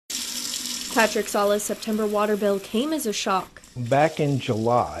Patrick Sala's September water bill came as a shock. Back in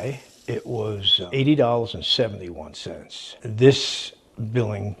July, it was $80.71. This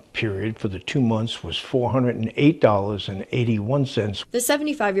billing period for the 2 months was $408.81. The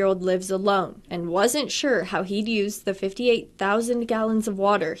 75-year-old lives alone and wasn't sure how he'd use the 58,000 gallons of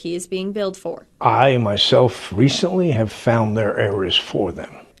water he is being billed for. I myself recently have found their errors for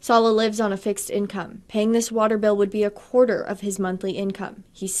them. Sala lives on a fixed income. Paying this water bill would be a quarter of his monthly income.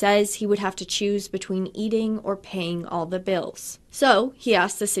 He says he would have to choose between eating or paying all the bills. So he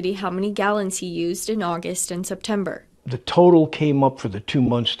asked the city how many gallons he used in August and September. The total came up for the 2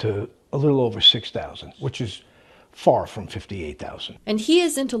 months to a little over 6,000, which is far from 58,000. And he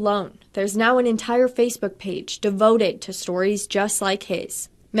isn't alone. There's now an entire Facebook page devoted to stories just like his.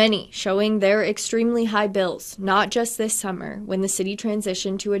 Many showing their extremely high bills, not just this summer when the city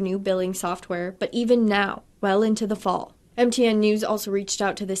transitioned to a new billing software, but even now, well into the fall. MTN News also reached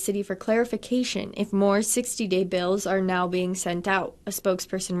out to the city for clarification if more 60-day bills are now being sent out. A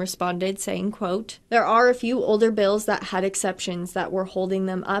spokesperson responded saying, quote, "There are a few older bills that had exceptions that were holding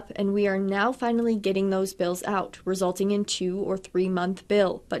them up, and we are now finally getting those bills out, resulting in 2 or 3 month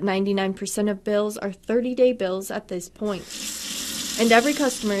bill. But 99% of bills are 30-day bills at this point." And every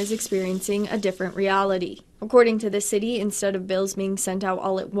customer is experiencing a different reality. According to the city, instead of bills being sent out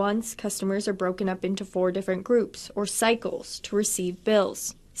all at once, customers are broken up into 4 different groups, or cycles, to receive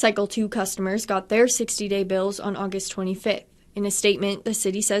bills. Cycle 2 customers got their 60-day bills on August 25th. In a statement, the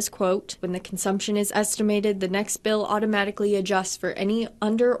city says, quote, "When the consumption is estimated, the next bill automatically adjusts for any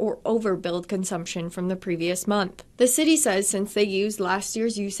under or overbilled consumption from the previous month." The city says since they used last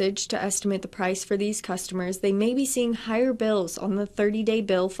year's usage to estimate the price for these customers, they may be seeing higher bills on the 30-day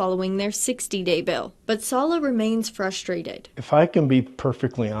bill following their 60-day bill. But Sala remains frustrated. If I can be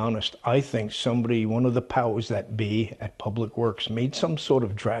perfectly honest, I think somebody, one of the powers that be at Public Works, made some sort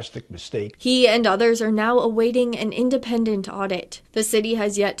of drastic mistake. He and others are now awaiting an independent audit. The city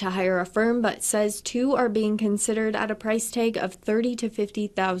has yet to hire a firm, but says 2 are being considered at a price tag of $30,000 to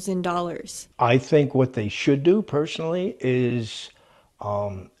 $50,000. I think what they should do personally is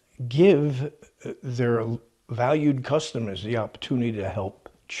give their valued customers the opportunity to help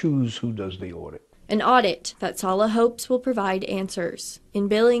choose who does the audit. An audit that Sala hopes will provide answers. In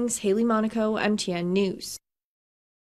Billings, Haley Monaco, MTN News.